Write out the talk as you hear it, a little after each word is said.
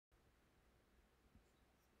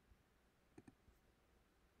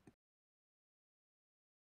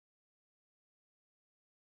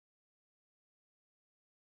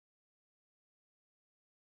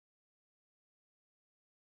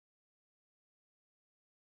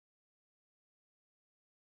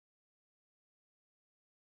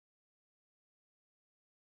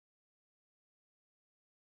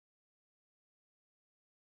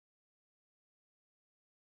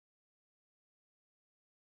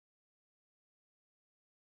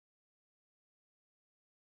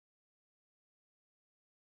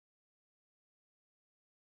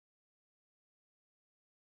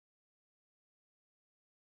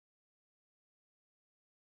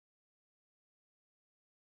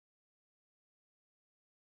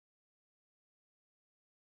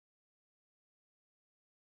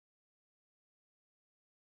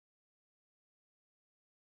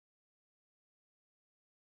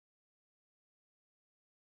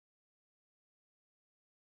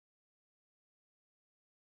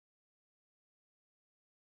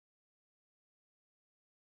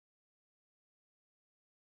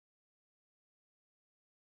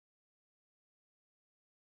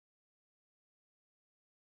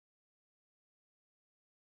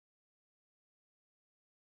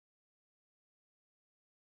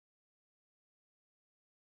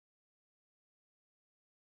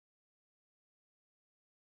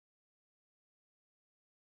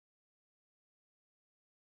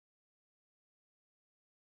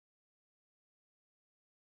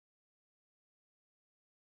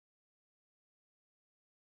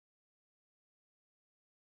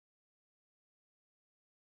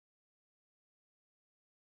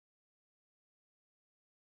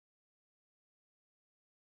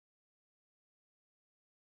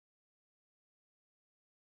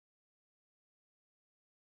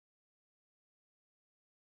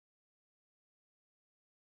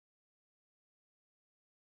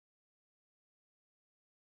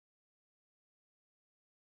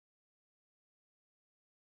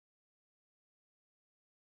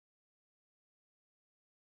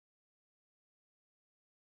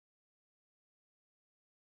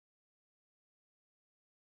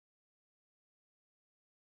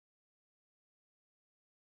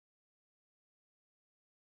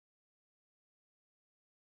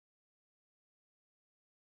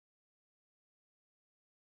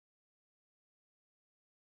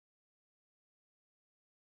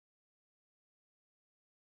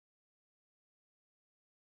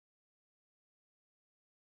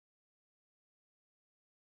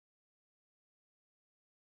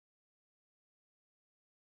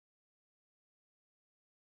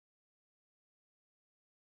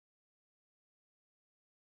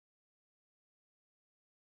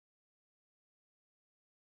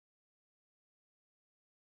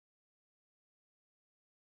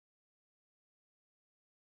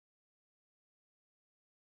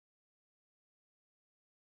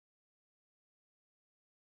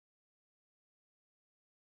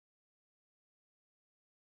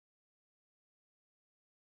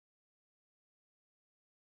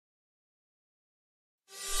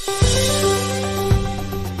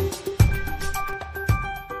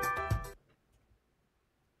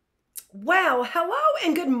Well, hello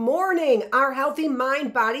and good morning, our healthy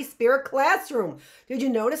mind, body, spirit classroom. Did you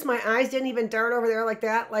notice my eyes didn't even dart over there like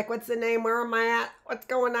that? Like, what's the name? Where am I at? What's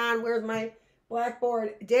going on? Where's my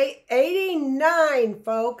blackboard? Day 89,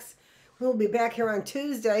 folks. We'll be back here on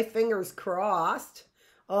Tuesday, fingers crossed.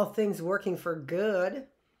 All things working for good.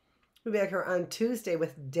 We'll be back here on Tuesday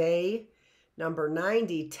with day number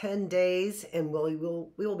 90, 10 days, and we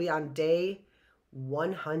will be on day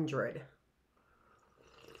 100.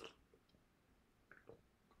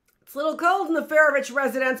 It's a little cold in the Feravich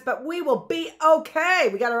residence, but we will be okay.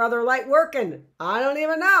 We got our other light working. I don't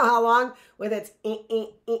even know how long with its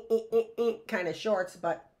kind of shorts,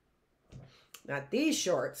 but not these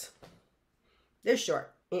shorts. This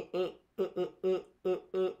short. Like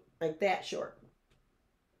that short.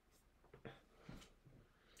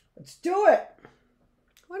 Let's do it.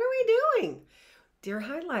 What are we doing? Dear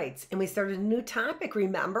Highlights. And we started a new topic,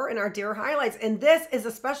 remember, in our Dear Highlights. And this is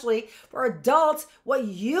especially for adults, what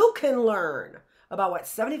you can learn about what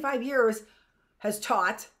 75 years has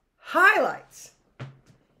taught Highlights.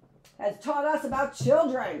 Has taught us about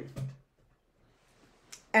children.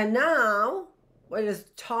 And now, what it has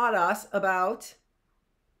taught us about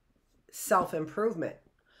self-improvement.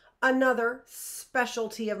 Another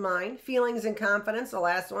specialty of mine, feelings and confidence, the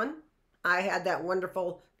last one. I had that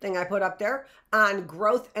wonderful thing I put up there on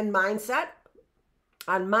growth and mindset,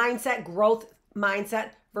 on mindset, growth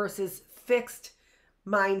mindset versus fixed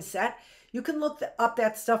mindset. You can look up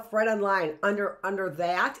that stuff right online under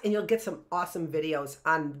that, and you'll get some awesome videos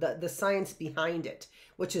on the science behind it,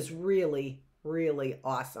 which is really, really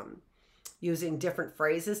awesome. Using different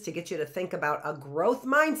phrases to get you to think about a growth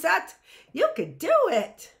mindset. You could do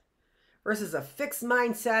it versus a fixed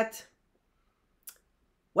mindset.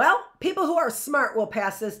 Well, people who are smart will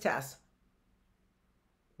pass this test.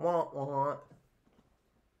 Wah, wah.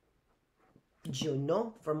 Do you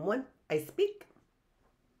know from when I speak?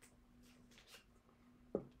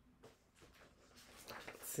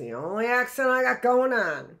 It's the only accent I got going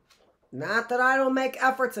on. Not that I don't make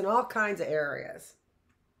efforts in all kinds of areas.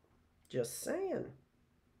 Just saying.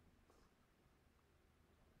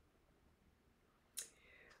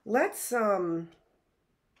 Let's,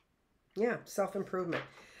 yeah, self-improvement.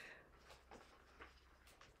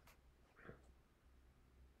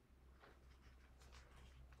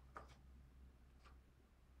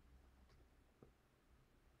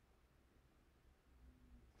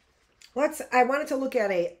 I wanted to look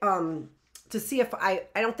at a, to see if I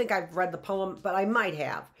don't think I've read the poem, but I might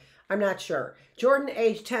have. I'm not sure. Jordan,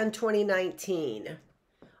 age 10, 2019.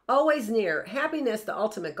 Always near. Happiness, the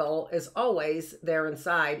ultimate goal, is always there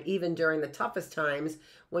inside, even during the toughest times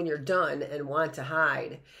when you're done and want to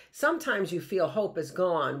hide. Sometimes you feel hope is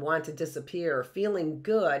gone, want to disappear. Feeling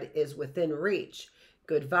good is within reach.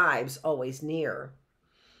 Good vibes always near.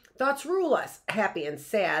 Thoughts rule us, happy and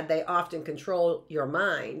sad. They often control your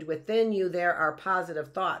mind. Within you there are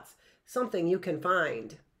positive thoughts, something you can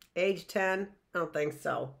find. Age 10? I don't think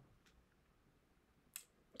so.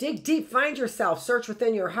 Dig deep, find yourself, search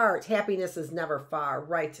within your heart. Happiness is never far,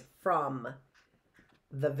 right from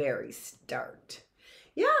the very start.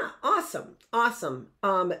 Yeah, awesome, awesome.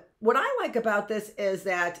 What I like about this is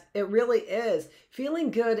that it really is.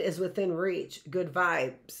 Feeling good is within reach. Good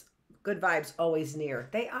vibes always near.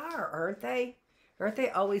 They are, aren't they? Aren't they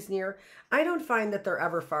always near? I don't find that they're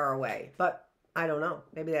ever far away, but I don't know.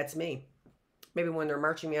 Maybe that's me. Maybe when they're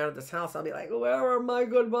marching me out of this house, I'll be like, where are my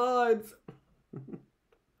good vibes?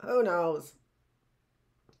 Who knows?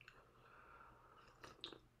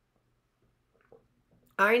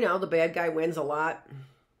 I know the bad guy wins a lot.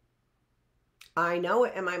 I know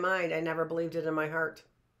it in my mind. I never believed it in my heart.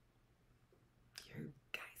 You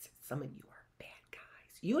guys, some of you are bad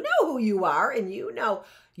guys. You know who you are, and you know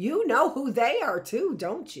who they are too,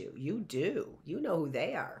 don't you? You do. You know who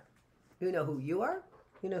they are. You know who you are.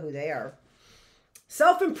 You know who they are.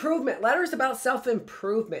 Self-improvement, letters about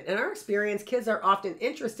self-improvement. In our experience, kids are often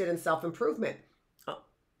interested in self-improvement. Oh,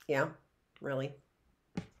 yeah, really?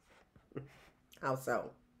 How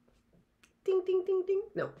so? Ding, ding, ding, ding.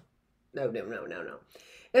 No.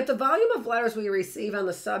 If the volume of letters we receive on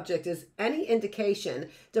the subject is any indication,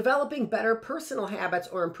 developing better personal habits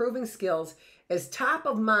or improving skills is top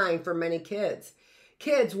of mind for many kids.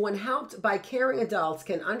 Kids, when helped by caring adults,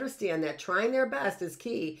 can understand that trying their best is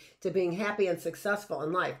key to being happy and successful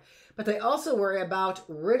in life. But they also worry about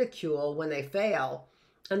ridicule when they fail,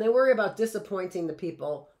 and they worry about disappointing the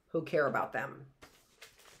people who care about them.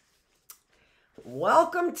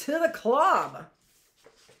 Welcome to the club.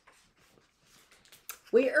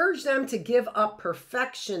 We urge them to give up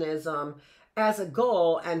perfectionism as a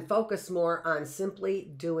goal and focus more on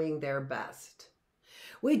simply doing their best.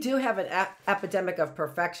 We do have an epidemic of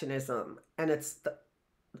perfectionism, and it's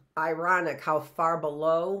ironic how far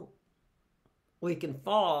below we can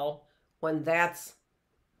fall when that's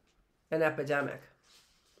an epidemic.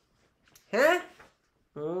 Huh?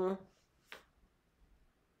 Mm.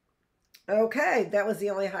 Okay, that was the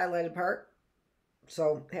only highlighted part.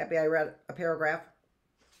 So happy I read a paragraph.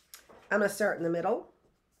 I'm going to start in the middle.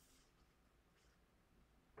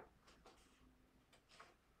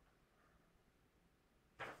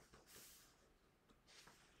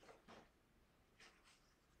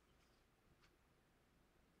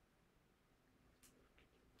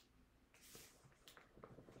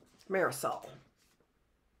 Marisol.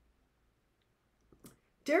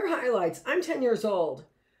 Dear Highlights, I'm 10 years old.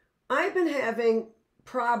 I've been having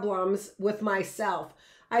problems with myself.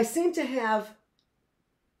 I seem to have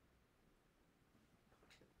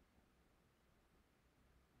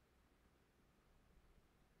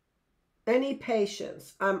any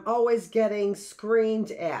patience. I'm always getting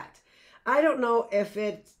screamed at. I don't know if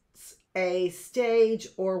it's a stage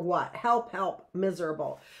or what. Help, help,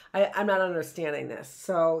 miserable. I'm not understanding this.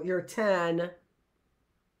 So you're 10.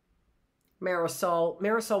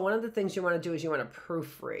 Marisol, one of the things you want to do is you want to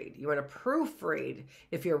proofread. You want to proofread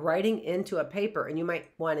if you're writing into a paper, and you might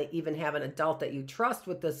want to even have an adult that you trust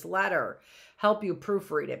with this letter help you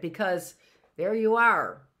proofread it, because there you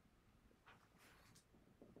are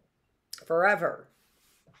forever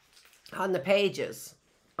on the pages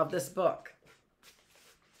of this book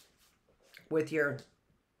with your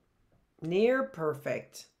near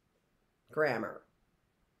perfect grammar.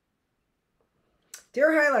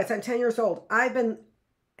 Dear Highlights, I'm 10 years old. I've been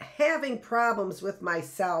having problems with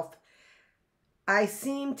myself. I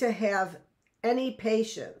seem to have any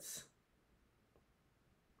patience.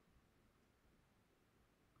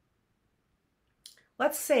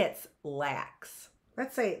 Let's say it's lacks.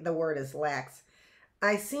 Let's say the word is lacks.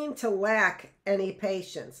 I seem to lack any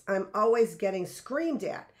patience. I'm always getting screamed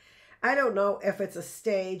at. I don't know if it's a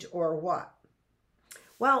stage or what.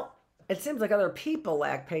 Well, it seems like other people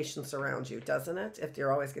lack patience around you, doesn't it? If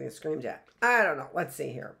you're always getting screamed at. I don't know. Let's see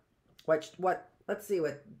here. Let's see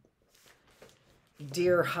what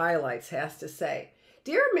Dear Highlights has to say.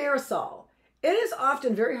 Dear Marisol, it is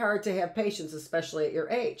often very hard to have patience, especially at your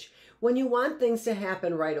age. When you want things to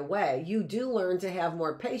happen right away, you do learn to have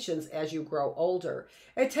more patience as you grow older.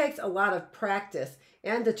 It takes a lot of practice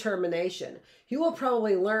and determination. You will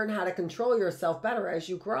probably learn how to control yourself better as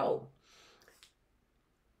you grow.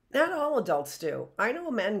 Not all adults do. I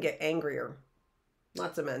know men get angrier.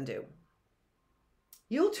 Lots of men do.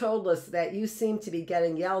 You told us that you seem to be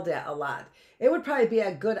getting yelled at a lot. It would probably be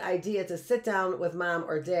a good idea to sit down with mom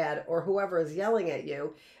or dad or whoever is yelling at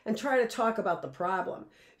you and try to talk about the problem.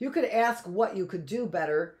 You could ask what you could do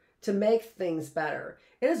better to make things better.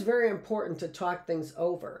 It is very important to talk things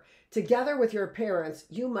over. Together with your parents,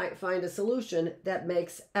 you might find a solution that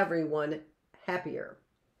makes everyone happier.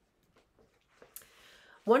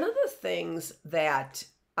 One of the things that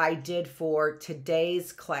I did for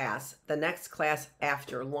today's class, the next class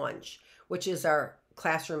after lunch, which is our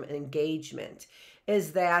classroom engagement,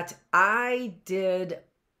 is that I did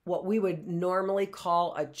what we would normally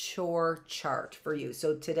call a chore chart for you.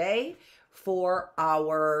 So today, for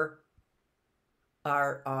our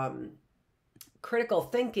critical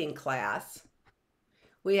thinking class,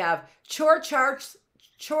 we have chore charts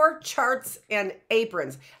and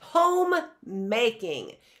aprons.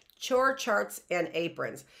 Homemaking. Chore charts and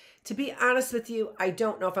aprons. To be honest with you, I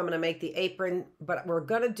don't know if I'm going to make the apron, but we're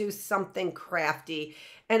going to do something crafty.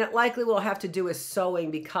 And it likely will have to do with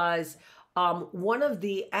sewing, because one of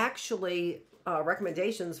the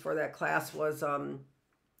recommendations for that class was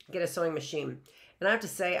get a sewing machine. And I have to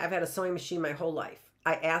say, I've had a sewing machine my whole life.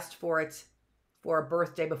 I asked for it for a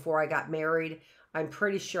birthday before I got married. I'm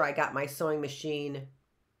pretty sure I got my sewing machine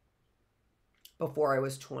before I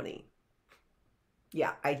was 20.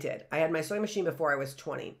 Yeah, I did. I had my sewing machine before I was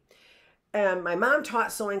 20. And my mom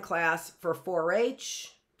taught sewing class for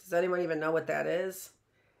 4-H. Does anyone even know what that is?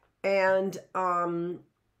 And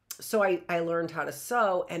so I learned how to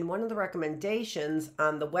sew. And one of the recommendations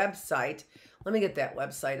on the website, let me get that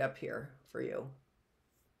website up here for you.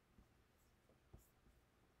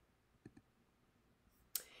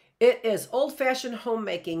 It is Old-Fashioned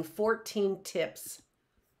Homemaking 14 Tips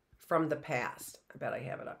from the Past. I bet I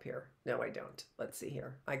have it up here. No, I don't. Let's see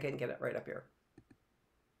here. I can get it right up here.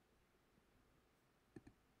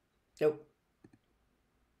 Nope.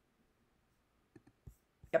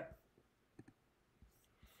 Yep.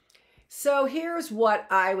 So here's what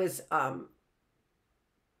I was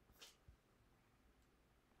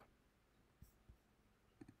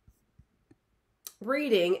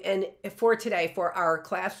reading and for today for our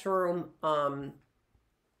classroom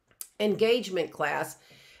engagement class.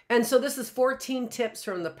 And so this is 14 tips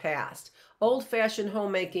from the past. Old-fashioned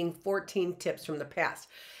homemaking, 14 tips from the past.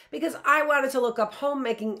 Because I wanted to look up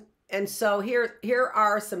homemaking, and so here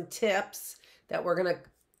are some tips that we're going to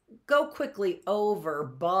go quickly over,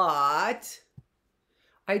 but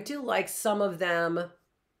I do like some of them.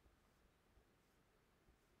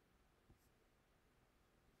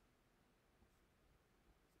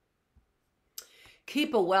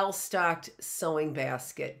 Keep a well-stocked sewing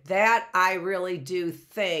basket. That I really do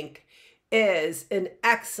think is an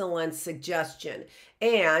excellent suggestion.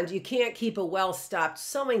 And you can't keep a well-stocked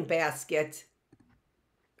sewing basket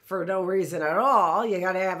for no reason at all. You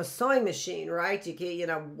got to have a sewing machine, right? You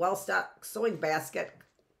can't, well-stocked sewing basket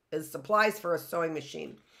is supplies for a sewing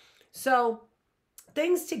machine. So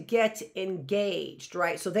things to get engaged,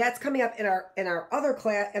 right? So that's coming up in our other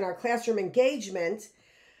class, in our classroom engagement.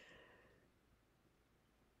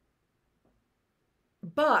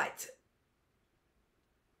 But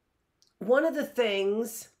one of the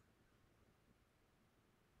things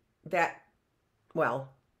that, well,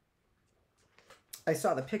 I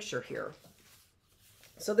saw the picture here.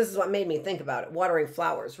 So this is what made me think about it, watering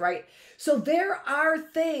flowers, right? So there are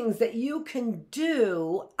things that you can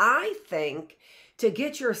do, I think, to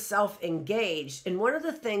get yourself engaged. And one of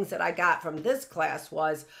the things that I got from this class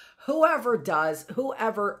was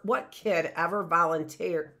what kid ever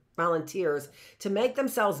volunteers to make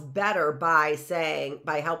themselves better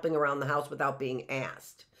by helping around the house without being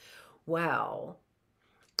asked. Well,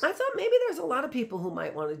 I thought maybe there's a lot of people who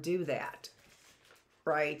might want to do that,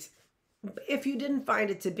 right? If you didn't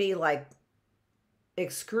find it to be like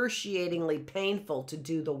excruciatingly painful to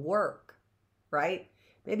do the work, right?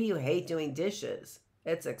 Maybe you hate doing dishes.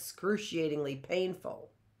 It's excruciatingly painful.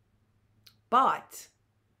 But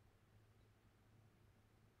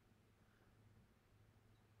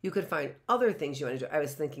you could find other things you want to do. I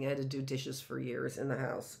was thinking I had to do dishes for years in the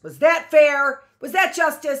house. Was that fair? Was that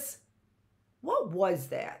justice? What was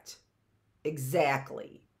that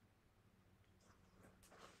exactly?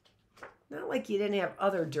 Not like you didn't have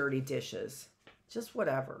other dirty dishes. Just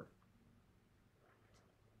whatever.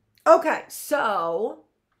 Okay, so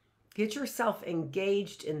get yourself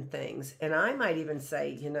engaged in things. And I might even say,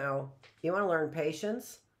 you want to learn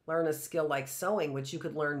patience? Learn a skill like sewing, which you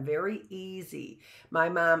could learn very easy. My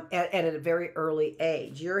mom, at a very early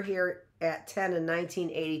age. You're here at 10 in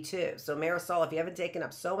 1982. So Marisol, if you haven't taken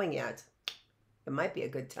up sewing yet, it might be a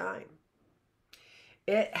good time.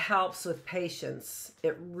 It helps with patience.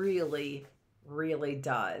 It really, really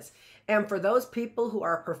does. And for those people who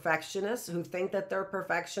are perfectionists, who think that they're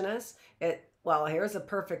perfectionists, well, here's a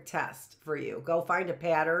perfect test for you. Go find a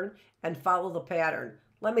pattern and follow the pattern.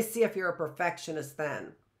 Let me see if you're a perfectionist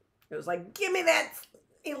then. It was like, give me that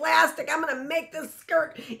elastic. I'm going to make this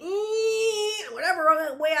skirt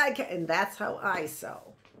whatever way I can. And that's how I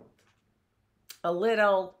sew. A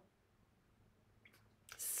little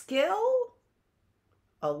skill,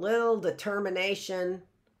 a little determination,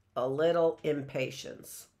 a little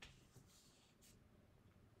impatience.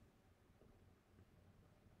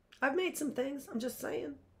 I've made some things. I'm just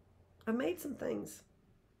saying. I've made some things.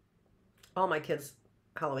 All my kids'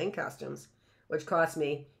 Halloween costumes, which cost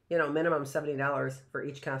me, minimum $70 for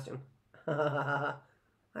each costume. I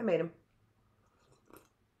made them.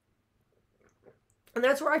 And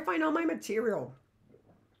that's where I find all my material.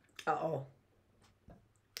 Uh-oh.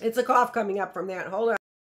 It's a cough coming up from that. Hold on.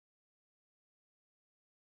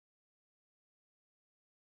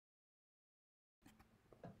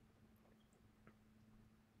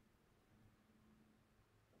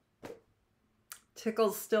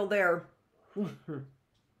 Tickle's still there.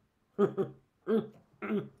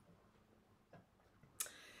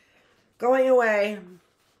 Going away.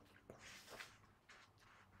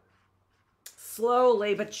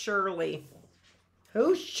 Slowly but surely.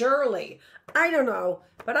 Who's Shirley? I don't know,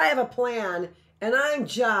 but I have a plan, and I'm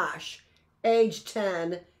Josh, age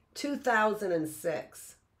 10,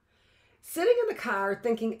 2006. Sitting in the car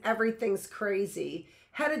thinking everything's crazy,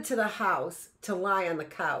 headed to the house to lie on the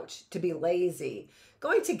couch, to be lazy.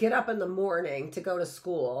 Going to get up in the morning to go to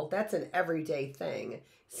school, that's an everyday thing.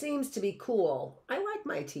 Seems to be cool. I like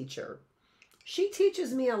my teacher. She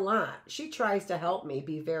teaches me a lot. She tries to help me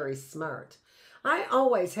be very smart. I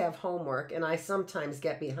always have homework and I sometimes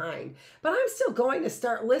get behind, but I'm still going to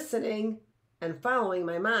start listening and following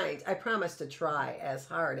my mind. I promise to try as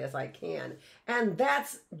hard as I can. And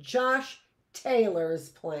that's Josh Taylor's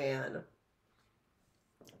plan.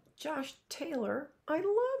 Josh Taylor, I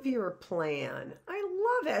love your plan.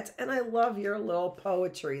 I love it. And I love your little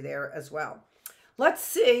poetry there as well. Let's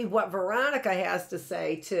see what Veronica has to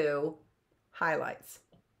say to highlights.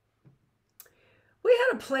 We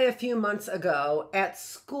had a play a few months ago at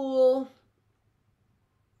school.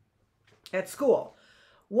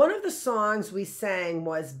 One of the songs we sang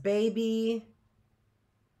was Baby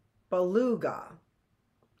Beluga.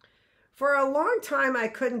 For a long time, I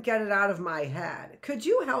couldn't get it out of my head. Could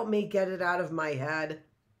you help me get it out of my head?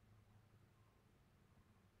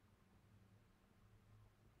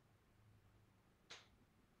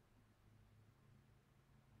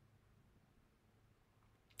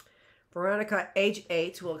 Veronica, age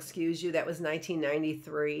 8, will excuse you. That was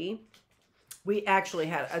 1993. We actually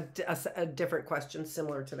had a different question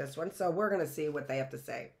similar to this one, so we're going to see what they have to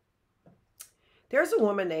say. There's a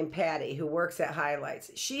woman named Patty who works at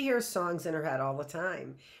Highlights. She hears songs in her head all the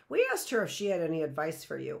time. We asked her if she had any advice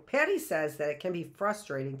for you. Patty says that it can be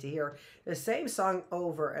frustrating to hear the same song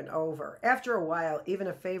over and over. After a while, even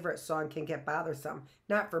a favorite song can get bothersome.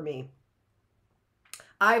 Not for me.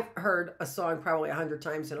 I've heard a song probably 100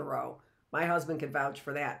 times in a row. My husband could vouch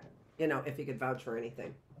for that, you know, if he could vouch for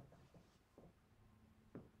anything.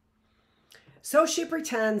 So she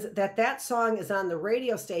pretends that that song is on the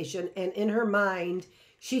radio station, and in her mind,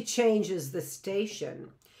 she changes the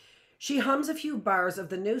station. She hums a few bars of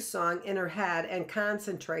the new song in her head and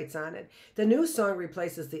concentrates on it. The new song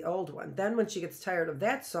replaces the old one. Then when she gets tired of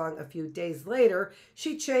that song a few days later,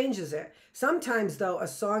 she changes it. Sometimes, though, a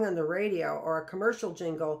song on the radio or a commercial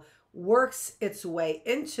jingle works its way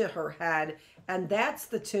into her head, and that's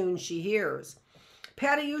the tune she hears.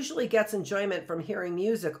 Patty usually gets enjoyment from hearing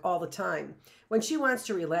music all the time. When she wants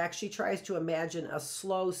to relax, she tries to imagine a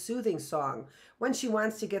slow, soothing song. When she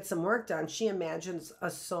wants to get some work done, she imagines a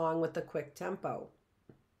song with a quick tempo.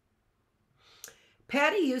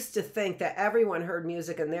 Patty used to think that everyone heard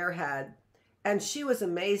music in their head, and she was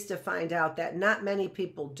amazed to find out that not many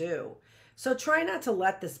people do. So try not to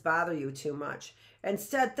let this bother you too much.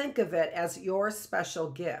 Instead, think of it as your special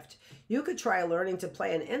gift. You could try learning to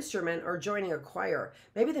play an instrument or joining a choir.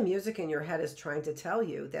 Maybe the music in your head is trying to tell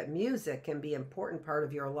you that music can be an important part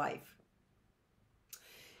of your life.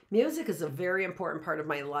 Music is a very important part of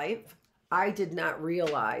my life. I did not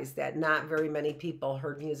realize that not very many people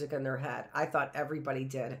heard music in their head. I thought everybody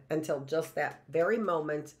did until just that very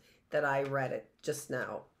moment that I read it just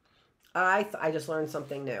now. I just learned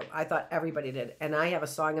something new. I thought everybody did. And I have a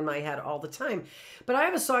song in my head all the time. But I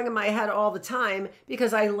have a song in my head all the time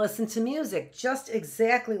because I listen to music, just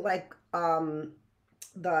exactly like the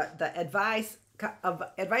advice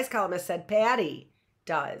columnist said Patty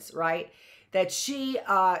does, right? That she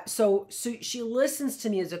so she listens to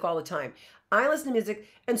music all the time. I listen to music,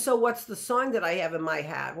 and so what's the song that I have in my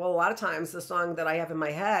head? Well, a lot of times the song that I have in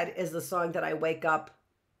my head is the song that I wake up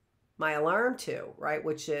my alarm to, right?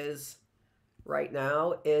 Which is right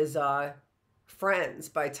now is Friends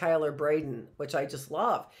by Tyler Braden, which I just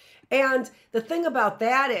love. And the thing about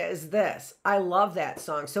that is this: I love that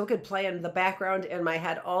song, so it could play in the background in my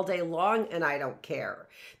head all day long, and I don't care.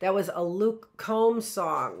 That was a Luke Combs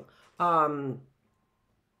song,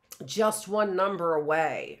 Just One Number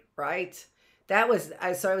Away, right? That was,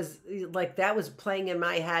 so I was like, that was playing in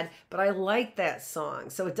my head, but I like that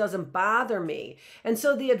song, so it doesn't bother me. And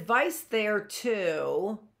so the advice there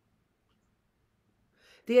to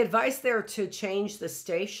change the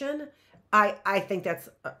station, I think that's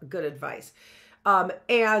good advice.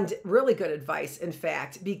 And really good advice, in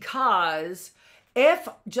fact, because if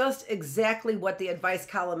just exactly what the advice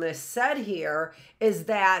columnist said here is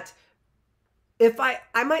that if I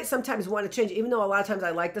might sometimes want to change, even though a lot of times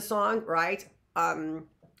I like the song, right?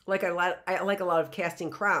 Like I like a lot of Casting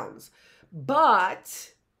Crowns,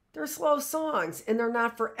 but they're slow songs and they're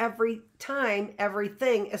not for every time,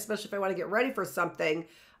 everything, especially if I want to get ready for something.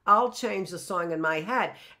 I'll change the song in my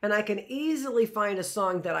head, and I can easily find a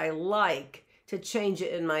song that I like to change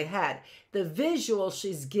it in my head. The visual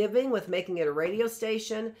she's giving with making it a radio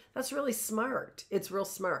station, that's really smart. It's real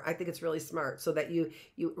smart. I think it's really smart, so that you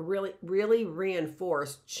really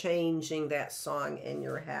reinforce changing that song in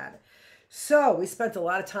your head. So we spent a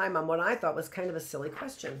lot of time on what I thought was kind of a silly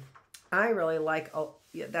question. I really like,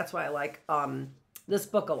 that's why I like this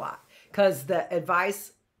book a lot, because the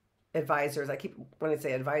advisors, I keep, when I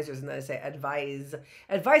say advisors and then I say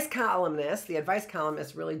advice columnists, the advice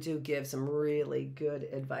columnists really do give some really good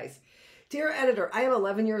advice. Dear editor, I am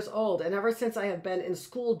 11 years old, and ever since I have been in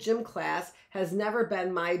school gym class has never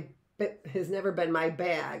been my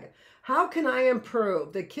bag. How can I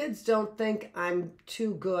improve? The kids don't think I'm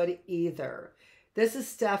too good either. This is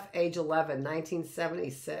Steph, age 11,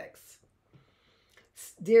 1976.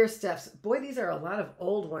 Dear Steph, boy, these are a lot of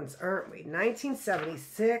old ones, aren't we?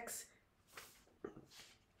 1976.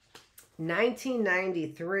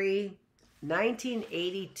 1993,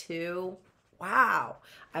 1982. Wow.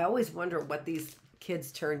 I always wonder what these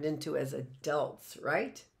kids turned into as adults,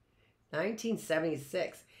 right?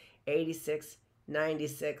 1976, 86,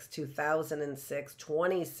 96, 2006,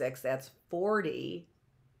 26. That's 40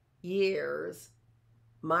 years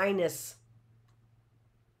minus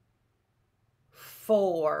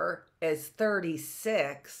 4 is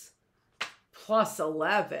 36 plus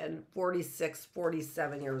 11, 46,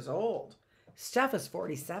 47 years old. Steph is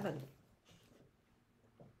 47.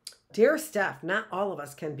 Dear Steph, not all of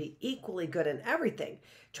us can be equally good in everything.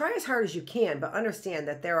 Try as hard as you can, but understand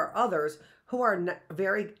that there are others who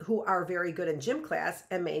are very good in gym class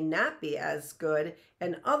and may not be as good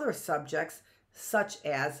in other subjects such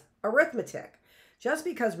as arithmetic. Just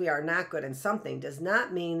because we are not good in something does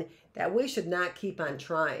not mean that we should not keep on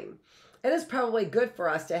trying. It is probably good for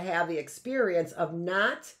us to have the experience of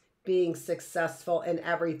not being successful in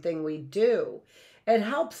everything we do. It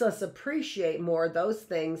helps us appreciate more those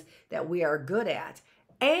things that we are good at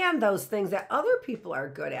and those things that other people are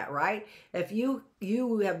good at, right? If you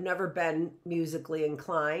have never been musically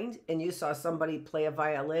inclined and you saw somebody play a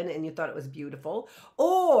violin and you thought it was beautiful,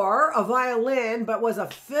 or a violin but was a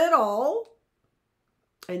fiddle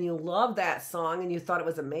and you love that song and you thought it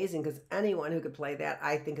was amazing, because anyone who could play that,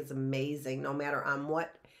 I think, is amazing, no matter on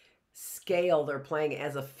what scale they're playing,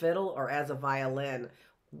 as a fiddle or as a violin.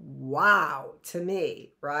 Wow, to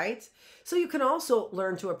me, right? So you can also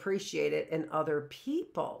learn to appreciate it in other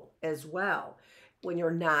people as well. When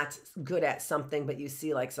you're not good at something, but you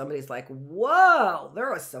see like somebody's like, whoa,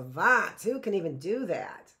 they're a savant. Who can even do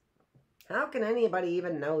that? How can anybody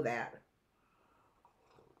even know that?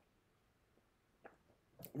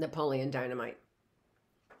 Napoleon Dynamite.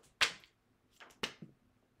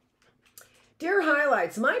 Dear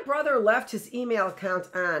Highlights, my brother left his email account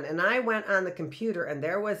on, and I went on the computer and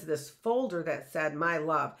there was this folder that said my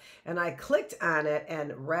love, and I clicked on it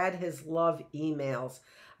and read his love emails.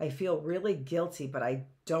 I feel really guilty, but I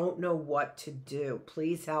don't know what to do.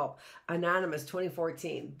 Please help. Anonymous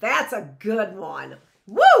 2014. That's a good one.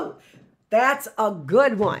 Woo! That's a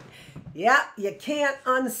good one. Yeah, you can't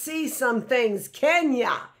unsee some things, can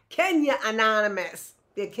ya? Can ya, Anonymous?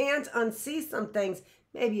 You can't unsee some things.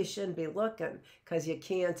 Maybe you shouldn't be looking, because you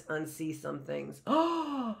can't unsee some things.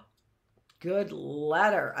 Oh, good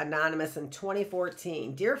letter, Anonymous in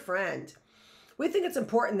 2014. Dear friend, we think it's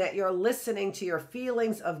important that you're listening to your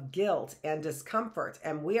feelings of guilt and discomfort,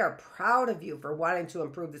 and we are proud of you for wanting to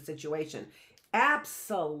improve the situation.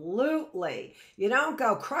 Absolutely. You don't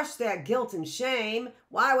go crush that guilt and shame.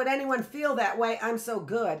 Why would anyone feel that way? I'm so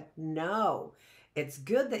good. No, it's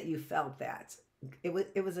good that you felt that.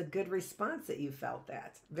 It was a good response that you felt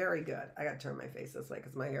that. Very good. I got to turn my face this way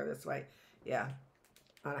because my hair this way. Yeah,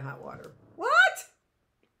 out of hot water. What?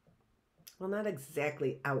 Well, not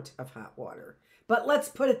exactly out of hot water, but let's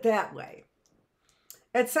put it that way.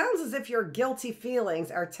 It sounds as if your guilty feelings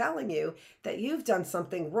are telling you that you've done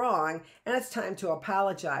something wrong and it's time to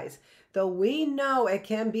apologize. Though we know it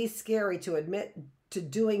can be scary to admit to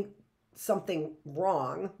doing something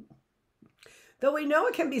wrong, the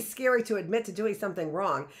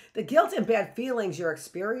guilt and bad feelings you're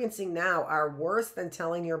experiencing now are worse than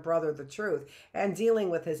telling your brother the truth and dealing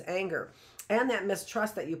with his anger. And that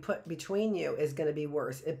mistrust that you put between you is going to be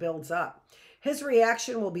worse. It builds up. His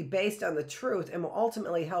reaction will be based on the truth and will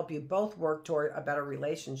ultimately help you both work toward a better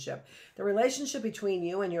relationship. The relationship between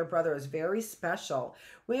you and your brother is very special.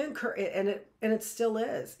 We encourage, and it still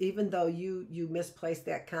is, even though you misplaced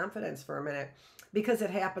that confidence for a minute, because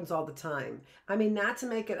it happens all the time. I mean, not to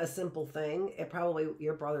make it a simple thing,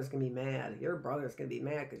 your brother's going to be mad. Your brother's going to be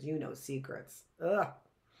mad because you know secrets. Ugh.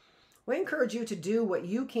 We encourage you to do what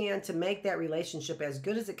you can to make that relationship as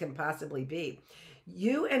good as it can possibly be.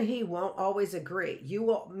 You and he won't always agree. You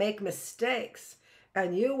will make mistakes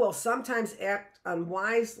and you will sometimes act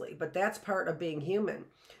unwisely, but that's part of being human.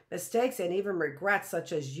 Mistakes and even regrets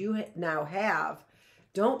such as you now have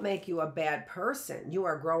don't make you a bad person. You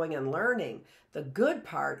are growing and learning. The good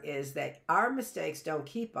part is that our mistakes don't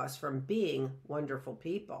keep us from being wonderful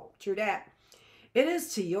people. True that. It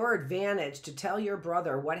is to your advantage to tell your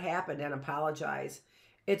brother what happened and apologize.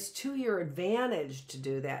 It's to your advantage to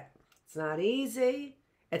do that. It's not easy.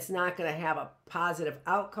 It's not going to have a positive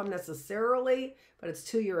outcome necessarily, but it's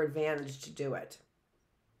to your advantage to do it.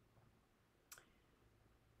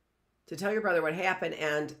 To tell your brother what happened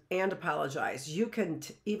and apologize. You can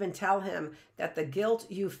even tell him that the guilt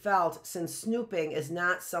you felt since snooping is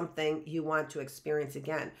not something you want to experience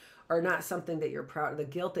again, or not something that you're proud of. The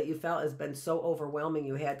guilt that you felt has been so overwhelming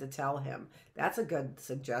you had to tell him. That's a good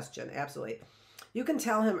suggestion, absolutely. You can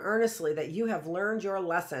tell him earnestly that you have learned your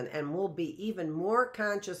lesson and will be even more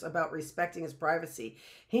conscious about respecting his privacy.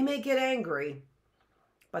 He may get angry,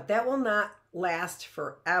 but that will not last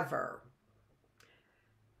forever.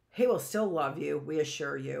 He will still love you, we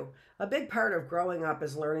assure you. A big part of growing up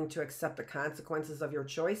is learning to accept the consequences of your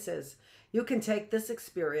choices. You can take this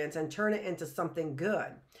experience and turn it into something good.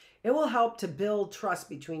 It will help to build trust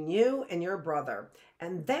between you and your brother,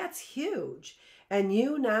 and that's huge. And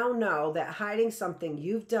you now know that hiding something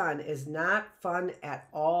you've done is not fun at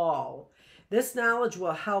all. This knowledge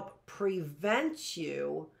will help prevent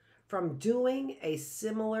you from doing a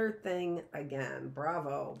similar thing again.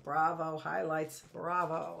 Bravo, bravo, highlights,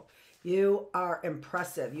 bravo. You are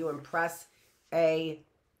impressive. You impress a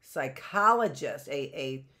psychologist,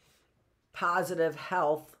 a positive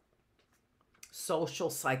health social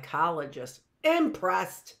psychologist.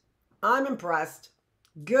 Impressed. I'm impressed.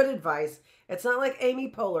 Good advice. It's not like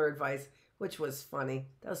Amy Poehler advice, which was funny.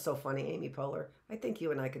 That was so funny, Amy Poehler. I think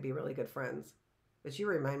you and I could be really good friends. But you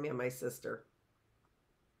remind me of my sister.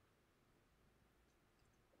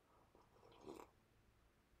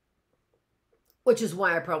 Which is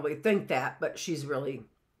why I probably think that, but she's really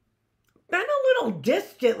been a little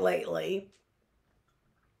distant lately.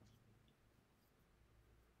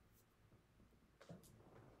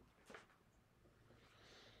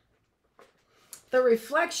 The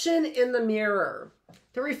reflection in the mirror.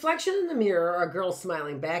 The reflection in the mirror, a girl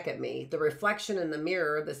smiling back at me. The reflection in the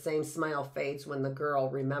mirror, the same smile fades when the girl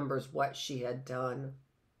remembers what she had done.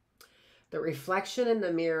 The reflection in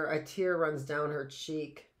the mirror, a tear runs down her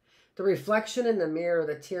cheek. The reflection in the mirror,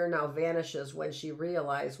 the tear now vanishes when she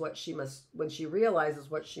realizes what she must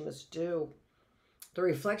do. The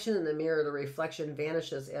reflection in the mirror, the reflection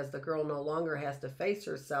vanishes as the girl no longer has to face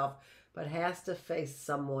herself, but has to face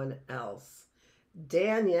someone else.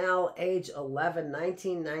 Danielle, age 11,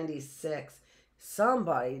 1996.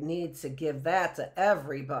 Somebody needs to give that to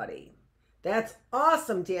everybody. That's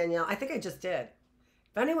awesome, Danielle. I think I just did.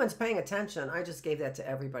 If anyone's paying attention, I just gave that to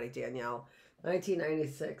everybody, Danielle.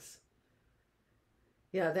 1996.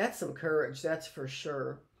 Yeah, that's some courage, that's for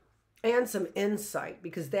sure. And some insight,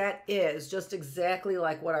 because that is just exactly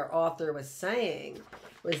like what our author was saying,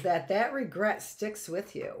 was that regret sticks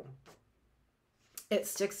with you. It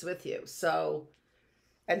sticks with you. So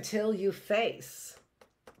until you face,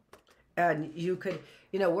 and you could,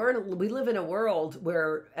 you know, we live in a world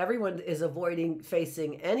where everyone is avoiding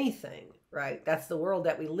facing anything, right? That's the world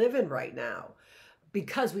that we live in right now,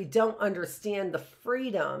 because we don't understand the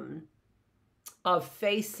freedom of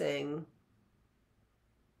facing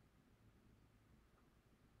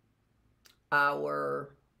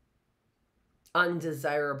our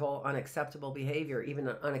undesirable, unacceptable behavior, even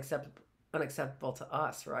unacceptable to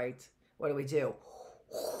us, right? What do?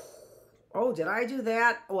 Oh, did I do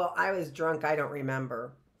that? Well, I was drunk. I don't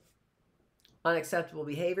remember. Unacceptable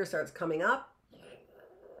behavior starts coming up.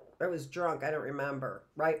 I was drunk. I don't remember,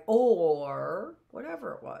 right? Or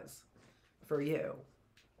whatever it was for you.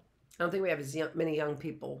 I don't think we have as many young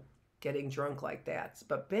people getting drunk like that.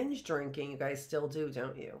 But binge drinking, you guys still do,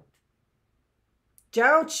 don't you?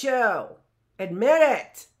 Don't you? Admit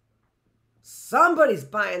it. Somebody's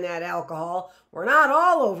buying that alcohol. We're not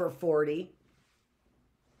all over 40.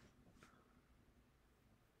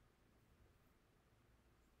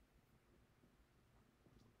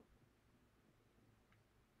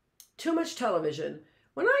 Too much television.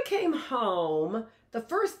 When I come home, the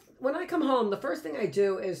first thing I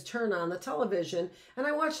do is turn on the television, and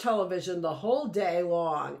I watch television the whole day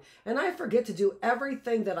long, and I forget to do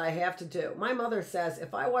everything that I have to do. My mother says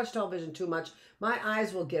if I watch television too much, my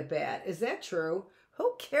eyes will get bad. Is that true?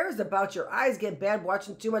 Who cares about your eyes get bad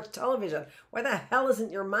watching too much television? Why the hell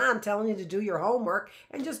isn't your mom telling you to do your homework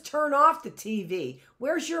and just turn off the TV?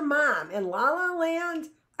 Where's your mom? In La La Land?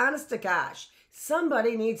 Honest to gosh.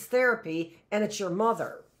 Somebody needs therapy, and it's your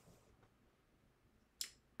mother.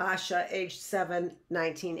 Asha, age 7,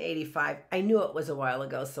 1985. I knew it was a while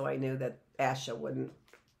ago, so I knew that Asha wouldn't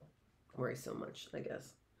worry so much, I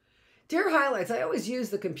guess. Dear Highlights, I always use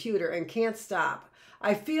the computer and can't stop.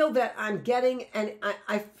 I feel that I'm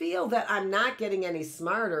not getting any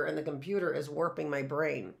smarter, and the computer is warping my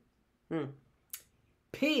brain.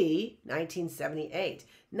 P, 1978.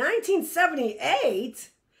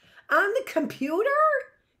 1978? On the computer?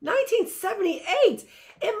 1978?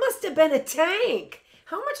 It must have been a tank.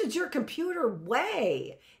 How much did your computer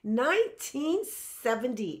weigh?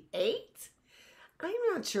 1978? I'm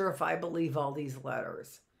not sure if I believe all these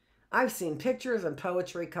letters. I've seen pictures and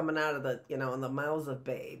poetry coming out of the, in the mouths of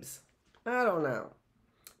babes. I don't know.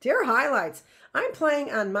 Dear Highlights, I'm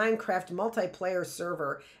playing on Minecraft multiplayer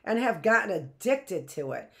server and have gotten addicted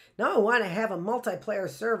to it. Now I want to have a multiplayer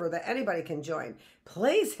server that anybody can join.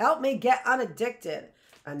 Please help me get unaddicted.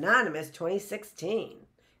 Anonymous 2016.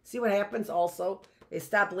 See what happens also? They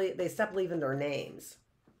stop leaving their names.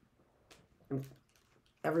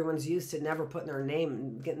 Everyone's used to never putting their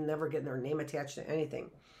name, never getting their name attached to anything.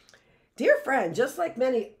 Dear friend, just like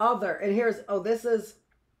many other, and here's, this is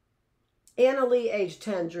Anna Lee, age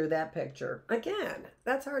 10, drew that picture. Again,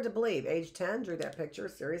 that's hard to believe. Age 10, drew that picture.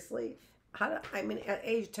 Seriously? At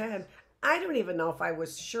age 10, I don't even know if I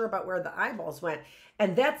was sure about where the eyeballs went.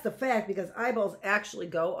 And that's the fact, because eyeballs actually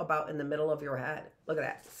go about in the middle of your head. Look at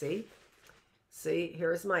that. See? See,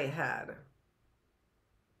 here's my head.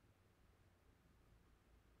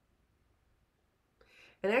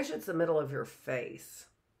 And actually, it's the middle of your face.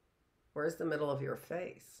 Where's the middle of your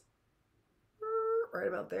face? Right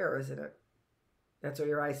about there, isn't it? That's where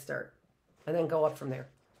your eyes start. And then go up from there.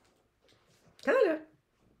 Kind of.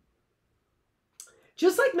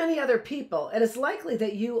 Just like many other people, it is likely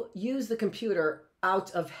that you use the computer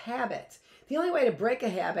out of habit. The only way to break a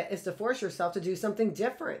habit is to force yourself to do something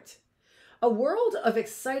different. A world of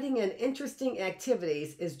exciting and interesting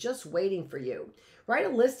activities is just waiting for you. Write a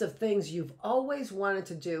list of things you've always wanted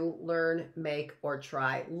to do, learn, make, or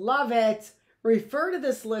try. Love it. Refer to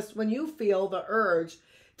this list when you feel the urge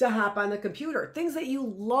to hop on the computer. Things that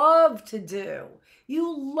you love to do.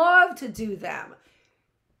 You love to do them.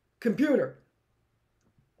 Computer.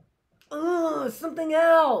 Something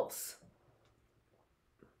else.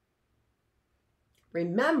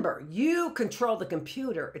 Remember, you control the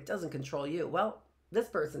computer. It doesn't control you. Well, this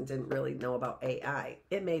person didn't really know about AI.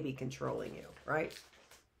 It may be controlling you, right?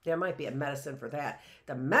 There might be a medicine for that.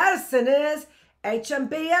 The medicine is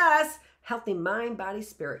HMBS, healthy mind, body,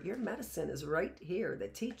 spirit. Your medicine is right here, the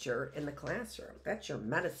teacher in the classroom. That's your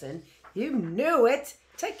medicine. You knew it.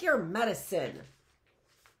 Take your medicine.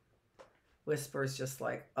 Whispers just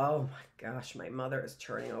like, oh my gosh, my mother is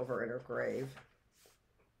turning over in her grave.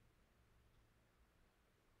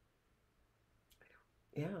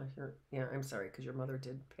 Yeah, I'm sorry, because your mother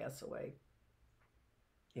did pass away.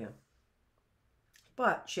 Yeah.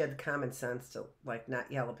 But she had the common sense to, like,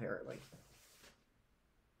 not yell, apparently.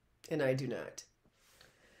 And I do not.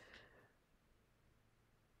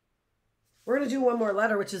 We're going to do one more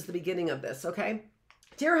letter, which is the beginning of this, okay?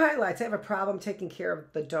 Dear Highlights, I have a problem taking care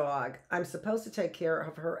of the dog. I'm supposed to take care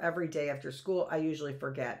of her every day after school. I usually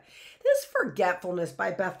forget. This Forgetfulness by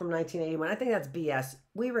Beth from 1981, I think that's BS.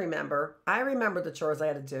 We remember. I remember the chores I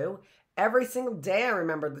had to do. Every single day I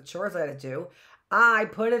remembered the chores I had to do. I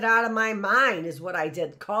put it out of my mind is what I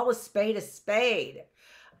did. Call a spade a spade.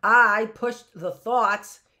 I pushed the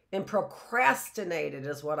thoughts and procrastinated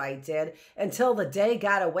is what I did until the day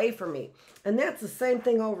got away from me. And that's the same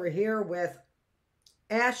thing over here with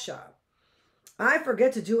Asha. I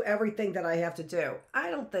forget to do everything that I have to do. I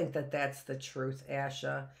don't think that that's the truth,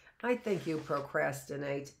 Asha. I think you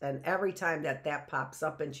procrastinate, and every time that pops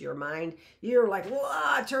up into your mind, you're like,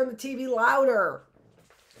 whoa, turn the TV louder.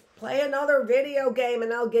 Play another video game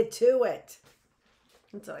and I'll get to it.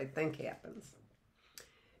 That's what I think happens.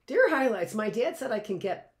 Dear Highlights, my dad said I can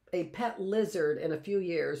get a pet lizard in a few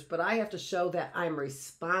years, but I have to show that I'm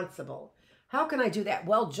responsible. How can I do that?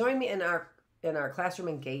 Well, join me in our classroom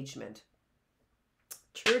engagement.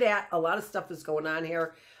 True that. A lot of stuff is going on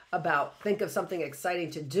here about think of something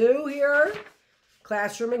exciting to do here.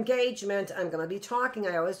 Classroom engagement. I'm going to be talking.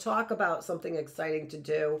 I always talk about something exciting to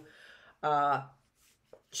do.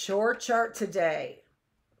 Chore chart today.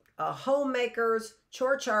 A homemaker's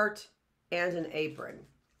chore chart and an apron.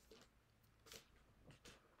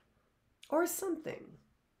 Or something.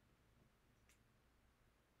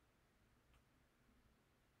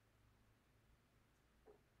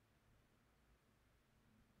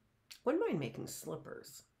 Wouldn't mind making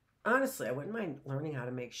slippers. Honestly, I wouldn't mind learning how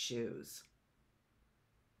to make shoes.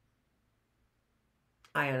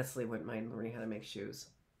 I honestly wouldn't mind learning how to make shoes.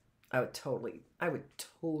 I would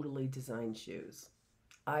totally design shoes.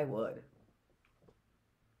 I would.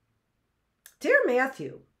 Dear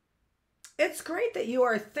Matthew, it's great that you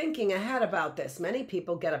are thinking ahead about this. Many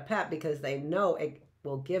people get a pet because they know it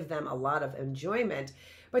will give them a lot of enjoyment,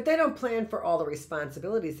 but they don't plan for all the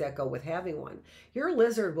responsibilities that go with having one. Your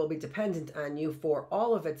lizard will be dependent on you for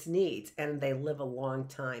all of its needs, and they live a long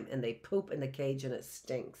time, and they poop in the cage and it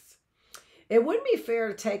stinks. It wouldn't be fair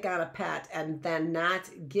to take on a pet and then not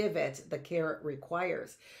give it the care it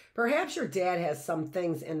requires. Perhaps your dad has some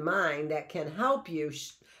things in mind that can help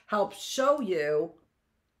show you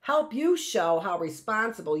help you show how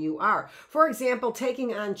responsible you are. For example,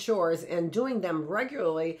 taking on chores and doing them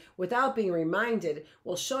regularly without being reminded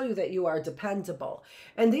will show you that you are dependable.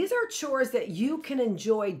 And these are chores that you can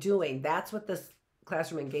enjoy doing. That's what this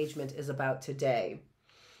classroom engagement is about today.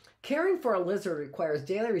 Caring for a lizard requires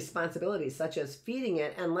daily responsibilities such as feeding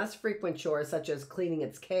it and less frequent chores such as cleaning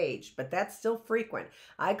its cage, but that's still frequent.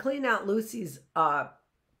 I clean out Lucy's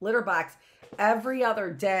litter box every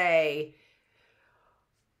other day,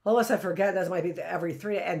 unless I forget. That might be every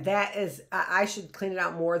 3 days, and that is, I should clean it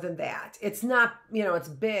out more than that. It's not, it's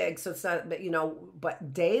big, so it's not,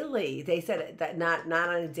 but daily. They said that not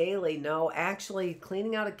on a daily. No, actually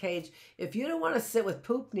cleaning out a cage. If you don't want to sit with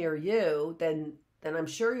poop near you, then I'm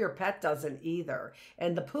sure your pet doesn't either.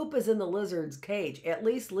 And the poop is in the lizard's cage. At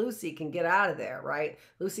least Lucy can get out of there, right?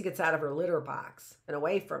 Lucy gets out of her litter box and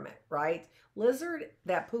away from it, right? Lizard,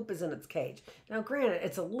 that poop is in its cage. Now, granted,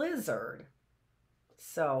 it's a lizard,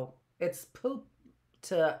 so its poop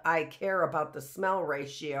to I care about the smell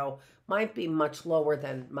ratio might be much lower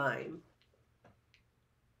than mine.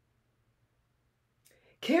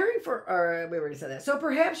 Caring for, or we already said that. So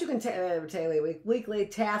perhaps you can take weekly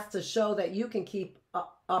tasks to show that you can keep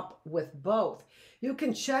up with both. You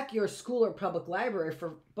can check your school or public library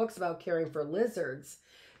for books about caring for lizards.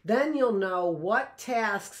 Then you'll know what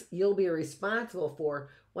tasks you'll be responsible for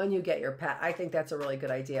when you get your pet. I think that's a really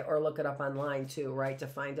good idea. Or look it up online too, right? To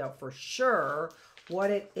find out for sure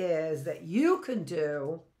what it is that you can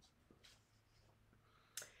do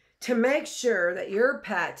to make sure that your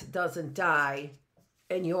pet doesn't die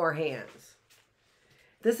in your hands.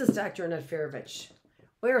 This is Dr. Annette Feravich.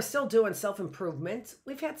 We are still doing self-improvement.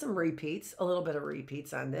 We've had some repeats, a little bit of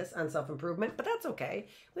repeats on this, on self-improvement, but that's okay.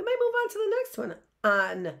 We might move on to the next one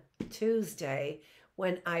on Tuesday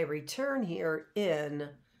when I return here in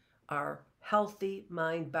our Healthy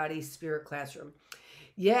Mind, Body, Spirit classroom.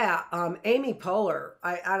 Yeah, Amy Poehler,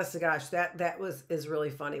 honest to gosh, that is really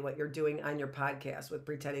funny what you're doing on your podcast with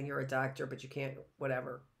pretending you're a doctor, but you can't,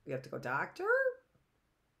 whatever. You have to go, doctor?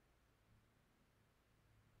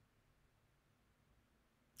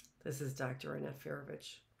 This is Dr. Annette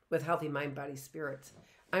Feravich with Healthy Mind, Body, Spirit.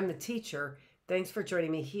 I'm the teacher. Thanks for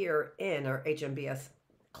joining me here in our HMBS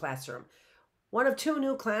classroom. One of 2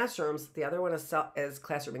 new classrooms. The other one is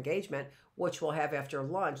classroom engagement, which we'll have after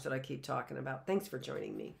lunch that I keep talking about. Thanks for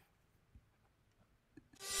joining me.